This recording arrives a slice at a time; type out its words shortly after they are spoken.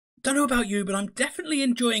Don't know about you, but I'm definitely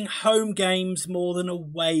enjoying home games more than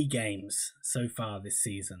away games so far this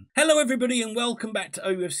season. Hello everybody and welcome back to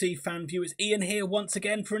OUFC Fan View. It's Ian here once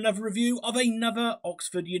again for another review of another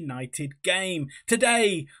Oxford United game.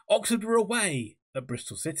 Today, Oxford were away at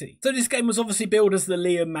Bristol City. So this game was obviously billed as the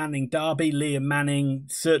Liam Manning derby. Liam Manning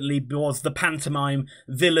certainly was the pantomime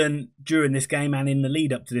villain during this game and in the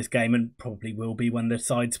lead up to this game, and probably will be when the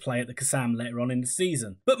sides play at the Kassam later on in the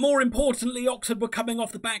season. But more importantly, Oxford were coming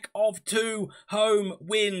off the back of 2 home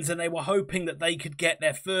wins, and they were hoping that they could get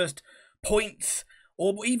their first points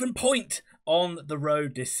or even point on the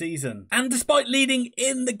road this season. And despite leading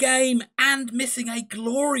in the game and missing a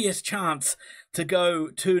glorious chance to go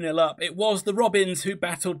 2-0 up, it was the Robbins who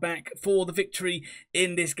battled back for the victory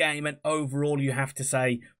in this game, and overall you have to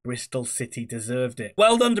say Bristol City deserved it.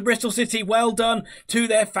 Well done to Bristol City, well done to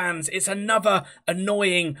their fans. It's another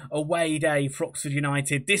annoying away day for Oxford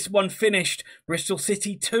United. This one finished Bristol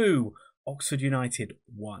City 2, Oxford United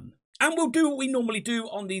 1. And we'll do what we normally do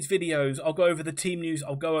on these videos. I'll go over the team news,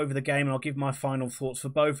 I'll go over the game, and I'll give my final thoughts for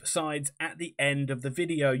both sides at the end of the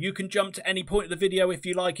video. You can jump to any point of the video if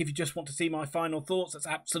you like. If you just want to see my final thoughts, that's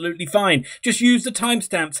absolutely fine. Just use the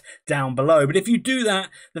timestamps down below. But if you do that,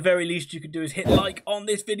 the very least you can do is hit like on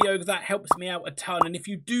this video, because that helps me out a ton. And if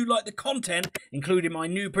you do like the content, including my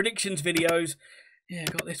new predictions videos, yeah,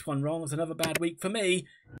 got this one wrong. It's another bad week for me.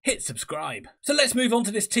 Hit subscribe. So let's move on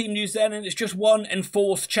to this team news then, and it's just one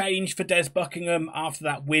enforced change for Des Buckingham after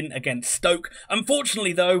that win against Stoke.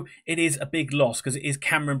 Unfortunately, though, it is a big loss because it is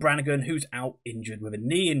Cameron Brannigan who's out injured with a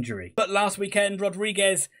knee injury. But last weekend,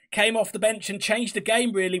 Rodrigues came off the bench and changed the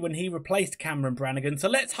game really when he replaced Cameron Brannigan, so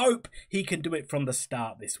let's hope he can do it from the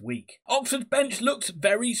start this week. Oxford's bench looks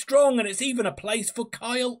very strong, and it's even a place for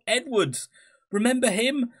Kyle Edwards. Remember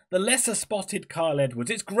him? The lesser spotted Kyle Edwards.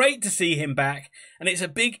 It's great to see him back, and it's a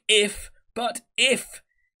big if, but if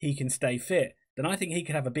he can stay fit, then I think he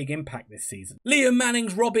could have a big impact this season. Liam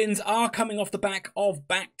Manning's Robbins are coming off the back of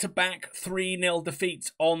back-to-back 3-0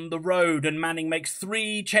 defeats on the road, and Manning makes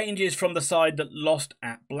 3 changes from the side that lost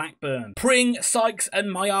at Blackburn. Pring, Sykes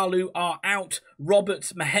and Mayalu are out.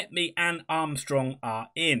 Roberts, Mahetmi and Armstrong are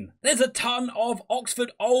in. There's a ton of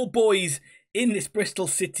Oxford old boys in this Bristol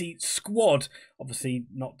City squad. Obviously,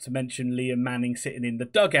 not to mention Liam Manning sitting in the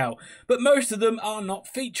dugout. But most of them are not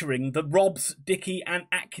featuring. The Robs, Dickey and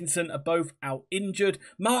Atkinson are both out injured.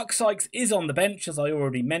 Mark Sykes is on the bench, as I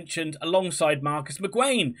already mentioned, alongside Marcus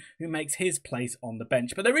McGuane, who makes his place on the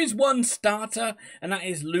bench. But there is one starter, and that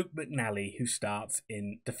is Luke McNally, who starts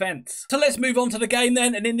in defence. So let's move on to the game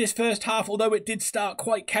then. And in this first half, although it did start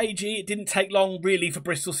quite cagey, it didn't take long really for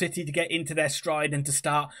Bristol City to get into their stride and to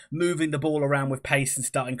start moving the ball around with pace and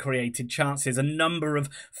starting creating chances. A number of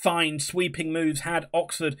fine sweeping moves had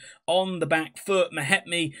Oxford on the back foot.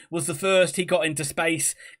 Mahetmi was the first. He got into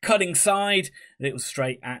space, cutting side, and it was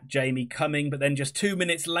straight at Jamie Cumming. But then just 2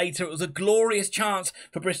 minutes later, it was a glorious chance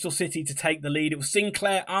for Bristol City to take the lead. It was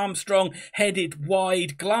Sinclair Armstrong headed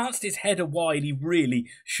wide, glanced his header wide. He really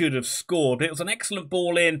should have scored. But it was an excellent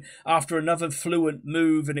ball in after another fluent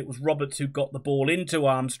move, and it was Roberts who got the ball into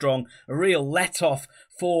Armstrong. A real let-off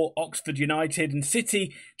for Oxford United, and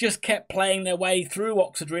City just kept playing their way through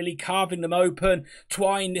Oxford, really carving them open.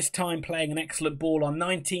 Twine this time playing an excellent ball on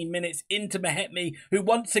 19 minutes into Mahetmi, who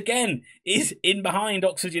once again is in behind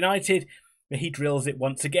Oxford United, but he drills it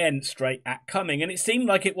once again straight at Cumming. And it seemed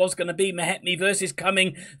like it was going to be Mahetmi versus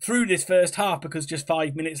Cumming through this first half, because just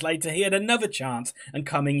 5 minutes later he had another chance, and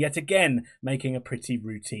Cumming yet again making a pretty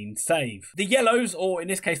routine save. The Yellows, or in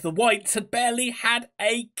this case the Whites, had barely had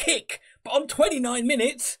a kick, but on 29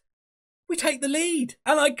 minutes we take the lead.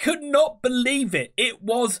 And I could not believe it. It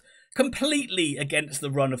was completely against the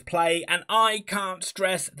run of play, and I can't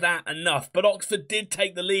stress that enough. But Oxford did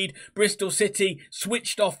take the lead. Bristol City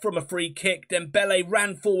switched off from a free kick. Dembele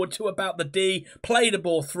ran forward to about the D, played the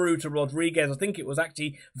ball through to Rodrigues. I think it was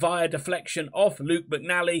actually via deflection off Luke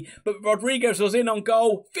McNally, but Rodrigues was in on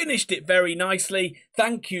goal, finished it very nicely.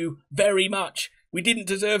 Thank you very much. We didn't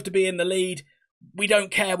deserve to be in the lead. We don't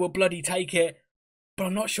care, we'll bloody take it. But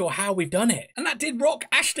I'm not sure how we've done it. And that did rock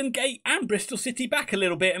Ashton Gate and Bristol City back a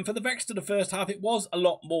little bit. And for the rest of the first half, it was a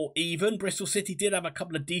lot more even. Bristol City did have a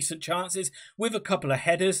couple of decent chances with a couple of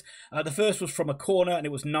headers. The first was from a corner, and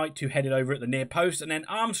it was Knight who headed over at the near post. And then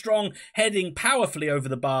Armstrong heading powerfully over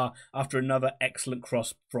the bar after another excellent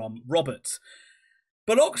cross from Roberts.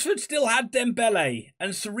 But Oxford still had Dembele,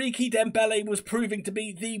 and Siriki Dembele was proving to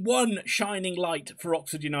be the one shining light for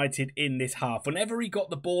Oxford United in this half. Whenever he got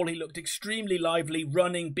the ball, he looked extremely lively,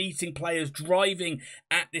 running, beating players, driving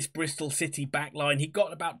at this Bristol City backline. He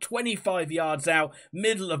got about 25 yards out,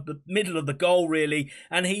 middle of the goal really,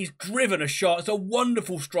 and he's driven a shot. It's a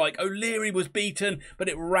wonderful strike. O'Leary was beaten, but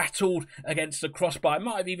it rattled against the crossbar. It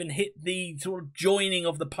might have even hit the sort of joining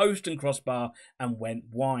of the post and crossbar and went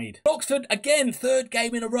wide. Oxford, again, third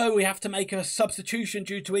game in a row, we have to make a substitution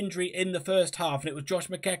due to injury in the first half, and it was Josh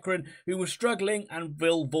McEachran who was struggling, and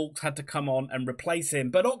Will Vaulks had to come on and replace him.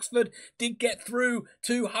 But Oxford did get through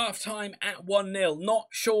to half-time at 1-0. Not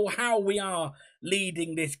sure how we are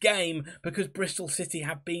leading this game, because Bristol City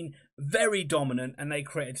have been very dominant and they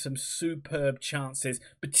created some superb chances,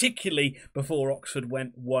 particularly before Oxford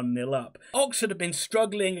went 1-0 up. Oxford have been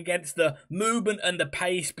struggling against the movement and the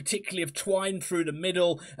pace, particularly of Twine through the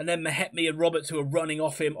middle, and then Mahetmi and Roberts who are running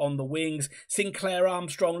off him on the wings. Sinclair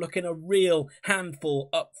Armstrong looking a real handful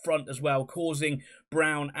up front as well, causing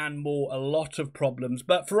Brown and Moore a lot of problems.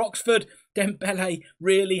 But for Oxford, Dembele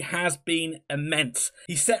really has been immense.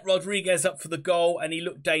 He set Rodrigues up for the goal and he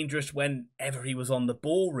looked dangerous whenever he was on the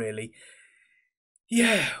ball, really.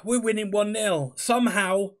 Yeah, we're winning 1-0.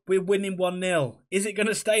 Somehow, we're winning 1-0. Is it going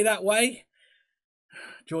to stay that way?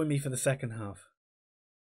 Join me for the second half.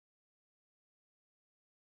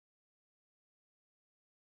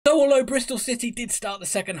 So although Bristol City did start the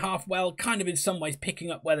second half well, kind of in some ways picking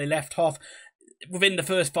up where they left off, within the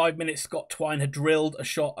first 5 minutes, Scott Twine had drilled a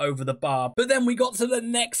shot over the bar. But then we got to the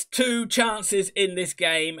next two chances in this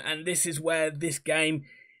game, and this is where this game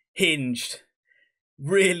hinged.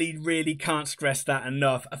 Really, really can't stress that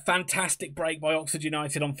enough. A fantastic break by Oxford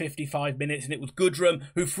United on 55 minutes, and it was Goodrum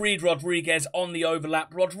who freed Rodrigues on the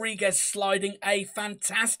overlap. Rodrigues sliding a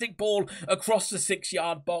fantastic ball across the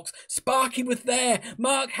 6-yard box. Sparky was there,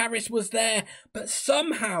 Mark Harris was there, but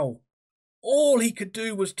somehow all he could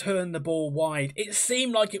do was turn the ball wide. It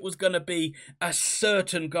seemed like it was going to be a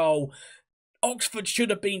certain goal. Oxford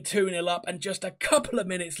should have been 2-0 up, and just a couple of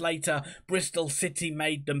minutes later, Bristol City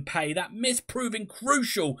made them pay. That miss proving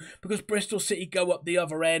crucial because Bristol City go up the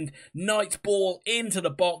other end. Knight's ball into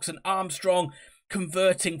the box, and Armstrong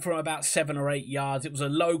converting from about 7 or 8 yards. It was a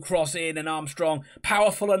low cross in, and Armstrong,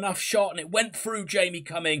 powerful enough shot, and it went through Jamie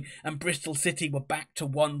Cumming, and Bristol City were back to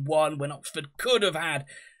 1-1 when Oxford could have had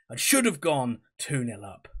and should have gone 2-0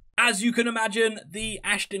 up. As you can imagine, the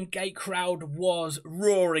Ashton Gate crowd was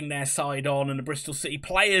roaring their side on, and the Bristol City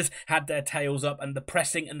players had their tails up, and the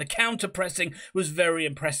pressing and the counter-pressing was very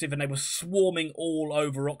impressive, and they were swarming all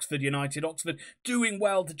over Oxford United. Oxford doing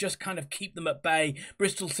well to just kind of keep them at bay.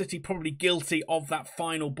 Bristol City probably guilty of that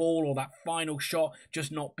final ball or that final shot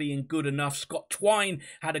just not being good enough. Scott Twine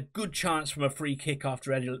had a good chance from a free kick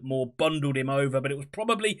after Elliot Moore bundled him over, but it was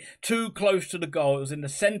probably too close to the goal. It was in the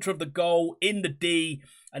centre of the goal, in the D,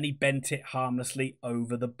 and he bent it harmlessly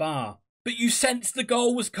over the bar. But you sensed the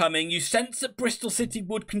goal was coming. You sensed that Bristol City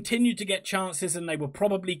would continue to get chances, and they were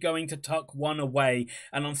probably going to tuck one away.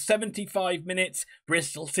 And on 75 minutes,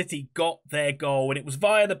 Bristol City got their goal, and it was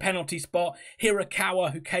via the penalty spot.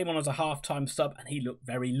 Hirakawa, who came on as a half-time sub, and he looked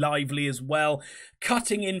very lively as well.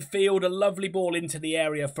 Cutting in field, a lovely ball into the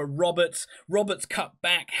area for Roberts. Roberts cut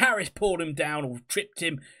back. Harris pulled him down or tripped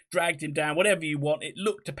him, dragged him down, whatever you want. It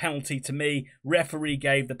looked a penalty to me. Referee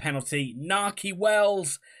gave the penalty. Nakki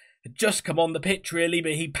Wells had just come on the pitch, really,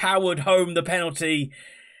 but he powered home the penalty.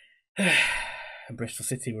 And Bristol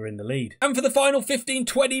City were in the lead. And for the final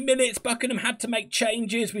 15-20 minutes, Buckingham had to make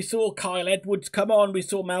changes. We saw Kyle Edwards come on. We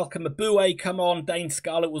saw Malcolm Abue come on. Dane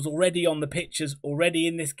Scarlett was already on the pitches, already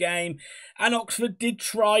in this game. And Oxford did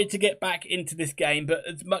try to get back into this game, but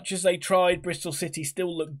as much as they tried, Bristol City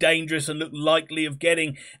still looked dangerous and looked likely of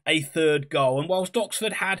getting a third goal. And whilst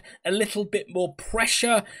Oxford had a little bit more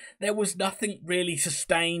pressure, there was nothing really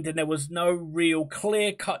sustained, and there was no real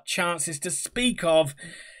clear-cut chances to speak of.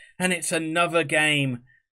 And it's another game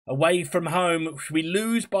away from home. We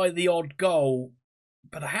lose by the odd goal,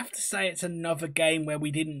 but I have to say it's another game where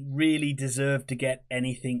we didn't really deserve to get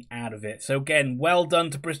anything out of it. So again, well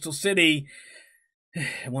done to Bristol City.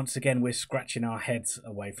 Once again, we're scratching our heads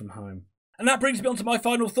away from home. And that brings me on to my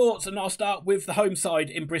final thoughts, and I'll start with the home side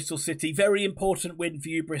in Bristol City. Very important win for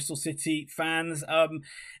you, Bristol City fans.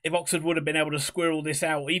 If Oxford would have been able to squirrel this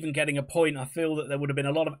out, or even getting a point, I feel that there would have been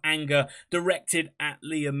a lot of anger directed at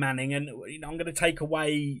Liam Manning. And you know, I'm going to take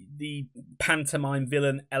away the pantomime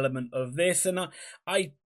villain element of this, and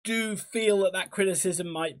I do feel that that criticism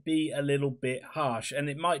might be a little bit harsh, and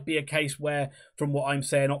it might be a case where, from what I'm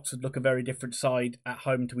saying, Oxford look a very different side at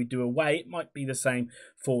home to we do away. It might be the same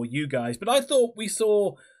for you guys, but I thought we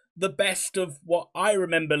saw the best of what I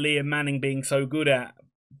remember Liam Manning being so good at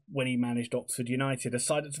when he managed Oxford United. A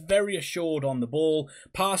side that's very assured on the ball,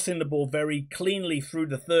 passing the ball very cleanly through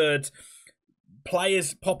the thirds,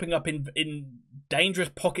 players popping up in dangerous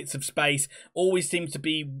pockets of space, always seems to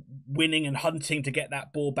be winning and hunting to get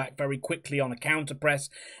that ball back very quickly on a counter press,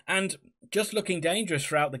 and just looking dangerous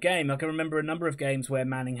throughout the game. I can remember a number of games where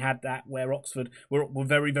Manning had that, where Oxford were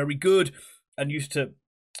very, very good and used to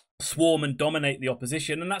swarm and dominate the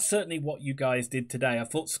opposition, and that's certainly what you guys did today. I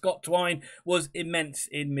thought Scott Twine was immense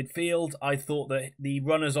in midfield. I thought that the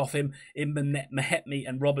runners off him in Mahetme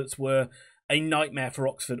and Roberts were a nightmare for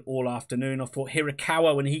Oxford all afternoon. I thought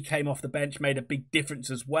Hirakawa, when he came off the bench, made a big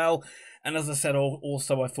difference as well. And as I said,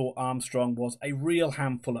 also I thought Armstrong was a real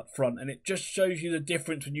handful up front. And it just shows you the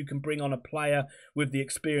difference when you can bring on a player with the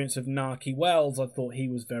experience of Nakki Wells. I thought he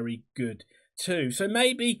was very good too. So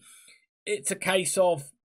maybe it's a case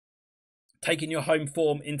of taking your home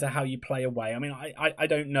form into how you play away. I mean, I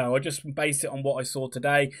don't know. I just base it on what I saw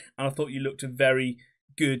today, and I thought you looked a very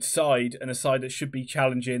good side, and a side that should be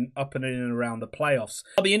challenging up and in and around the playoffs.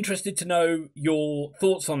 I'll be interested to know your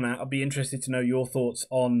thoughts on that. I'll be interested to know your thoughts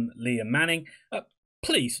on Liam Manning.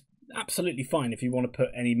 Please, absolutely fine if you want to put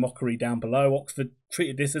any mockery down below. Oxford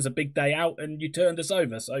treated this as a big day out and you turned us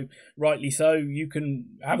over, so rightly so, you can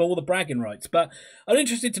have all the bragging rights. But I'm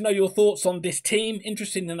interested to know your thoughts on this team,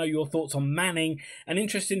 interested to know your thoughts on Manning, and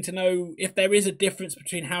interested to know if there is a difference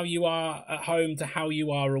between how you are at home to how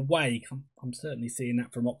you are away. I'm certainly seeing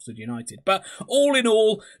that from Oxford United. But all in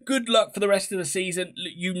all, good luck for the rest of the season.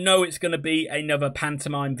 You know it's going to be another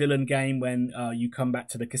pantomime villain game when you come back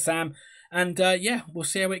to the Kassam. And yeah, we'll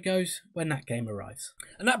see how it goes when that game arrives.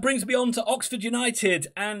 And that brings me on to Oxford United.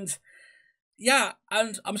 And yeah,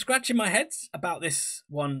 and I'm scratching my head about this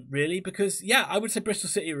one, really, because, yeah, I would say Bristol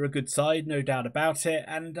City are a good side, no doubt about it.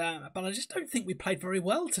 And but I just don't think we played very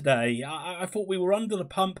well today. I thought we were under the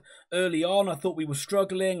pump early on. I thought we were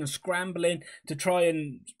struggling and scrambling to try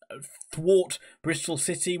and thwart Bristol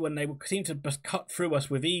City when they seemed to just cut through us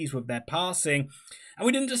with ease with their passing. And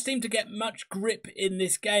we didn't just seem to get much grip in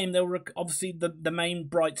this game. There were obviously the main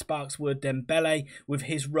bright sparks were Dembele with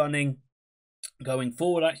his running going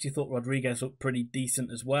forward. I actually thought Rodrigues looked pretty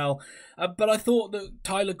decent as well. But I thought that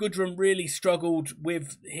Tyler Goodrum really struggled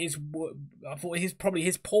with his... I thought probably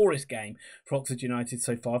his poorest game for Oxford United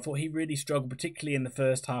so far. I thought he really struggled, particularly in the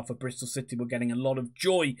first half, of Bristol City were getting a lot of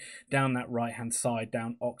joy down that right-hand side,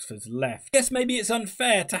 down Oxford's left. I guess maybe it's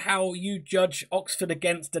unfair to how you judge Oxford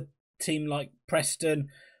against a team like Preston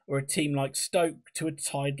or a team like Stoke to a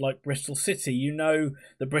side like Bristol City. You know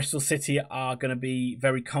that Bristol City are going to be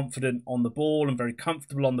very confident on the ball and very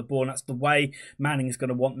comfortable on the ball, and that's the way Manning is going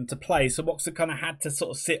to want them to play. So Oxford kind of had to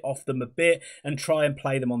sort of sit off them a bit and try and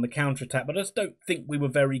play them on the counter-attack, but I just don't think we were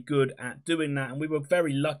very good at doing that, and we were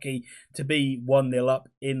very lucky to be 1-0 up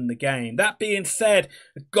in the game. That being said,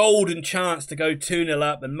 a golden chance to go 2-0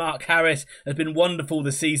 up, and Mark Harris has been wonderful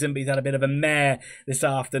this season, but he's had a bit of a mare this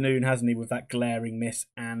afternoon, hasn't he, with that glaring miss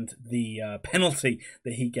and the penalty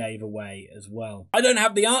that he gave away as well. I don't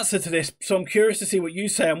have the answer to this, so I'm curious to see what you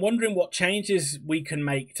say. I'm wondering what changes we can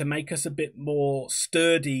make to make us a bit more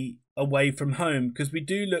sturdy away from home, because we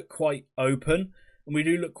do look quite open and we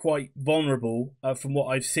do look quite vulnerable from what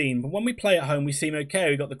I've seen. But when we play at home, we seem okay.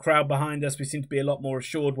 We've got the crowd behind us. We seem to be a lot more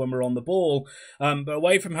assured when we're on the ball. But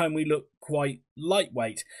away from home, we look quite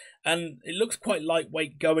lightweight. And it looks quite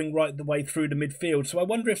lightweight going right the way through the midfield. So I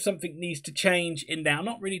wonder if something needs to change in there. I'm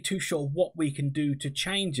not really too sure what we can do to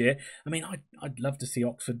change it. I mean, I'd love to see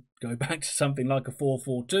Oxford go back to something like a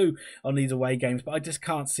 4-4-2 on these away games, but I just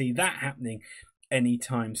can't see that happening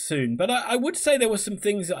anytime soon. But I would say there were some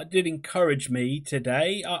things that did encourage me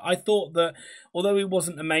today. I thought that although he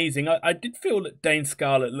wasn't amazing, I did feel that Dane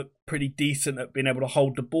Scarlett looked pretty decent at being able to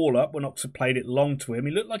hold the ball up when Oxford played it long to him.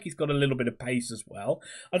 He looked like he's got a little bit of pace as well.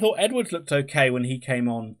 I thought Edwards looked okay when he came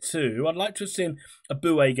on too. I'd like to have seen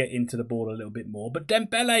Aboué get into the ball a little bit more. But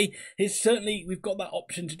Dembele is certainly, we've got that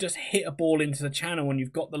option to just hit a ball into the channel when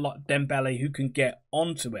you've got the Dembele who can get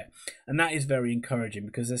onto it. And that is very encouraging,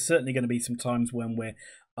 because there's certainly going to be some times when we're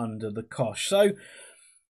under the cosh. So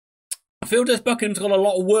I feel Des Buckham's got a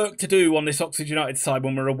lot of work to do on this Oxford United side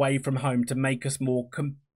when we're away from home to make us more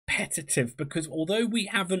competitive, because although we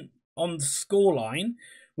haven't, on the scoreline,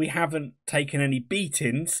 we haven't taken any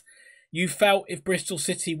beatings, you felt if Bristol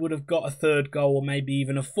City would have got a third goal or maybe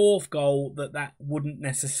even a fourth goal, that wouldn't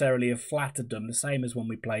necessarily have flattered them, the same as when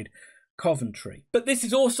we played Coventry. But this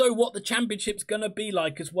is also what the Championship's going to be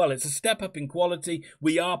like as well. It's a step up in quality.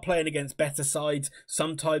 We are playing against better sides.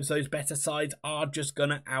 Sometimes those better sides are just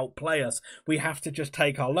going to outplay us. We have to just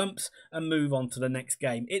take our lumps and move on to the next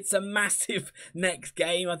game. It's a massive next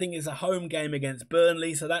game. I think it's a home game against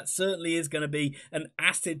Burnley, so that certainly is going to be an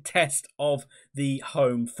acid test of the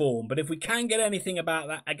home form. But if we can get anything about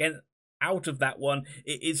that out of that one,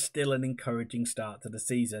 it is still an encouraging start to the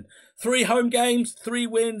season. 3 home games, 3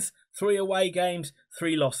 wins, 3 away games,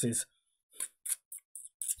 3 losses.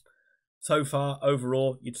 So far,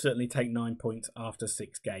 overall, you'd certainly take 9 points after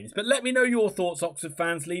 6 games. But let me know your thoughts, Oxford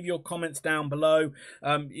fans. Leave your comments down below.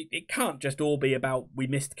 It can't just all be about we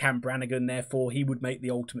missed Cam Brannigan, therefore he would make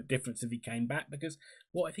the ultimate difference if he came back. Because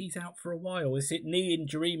what if he's out for a while? This knee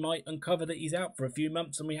injury might uncover that he's out for a few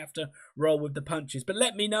months and we have to roll with the punches. But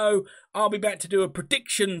let me know. I'll be back to do a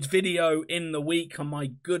predictions video in the week. Oh my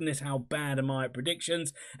goodness, how bad am I at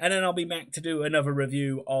predictions? And then I'll be back to do another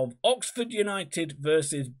review of Oxford United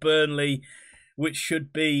versus Burnley, which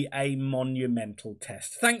should be a monumental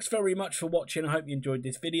test. Thanks very much for watching. I hope you enjoyed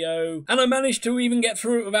this video. And I managed to even get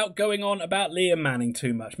through it without going on about Liam Manning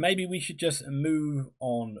too much. Maybe we should just move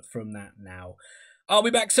on from that now. I'll be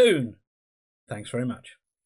back soon. Thanks very much.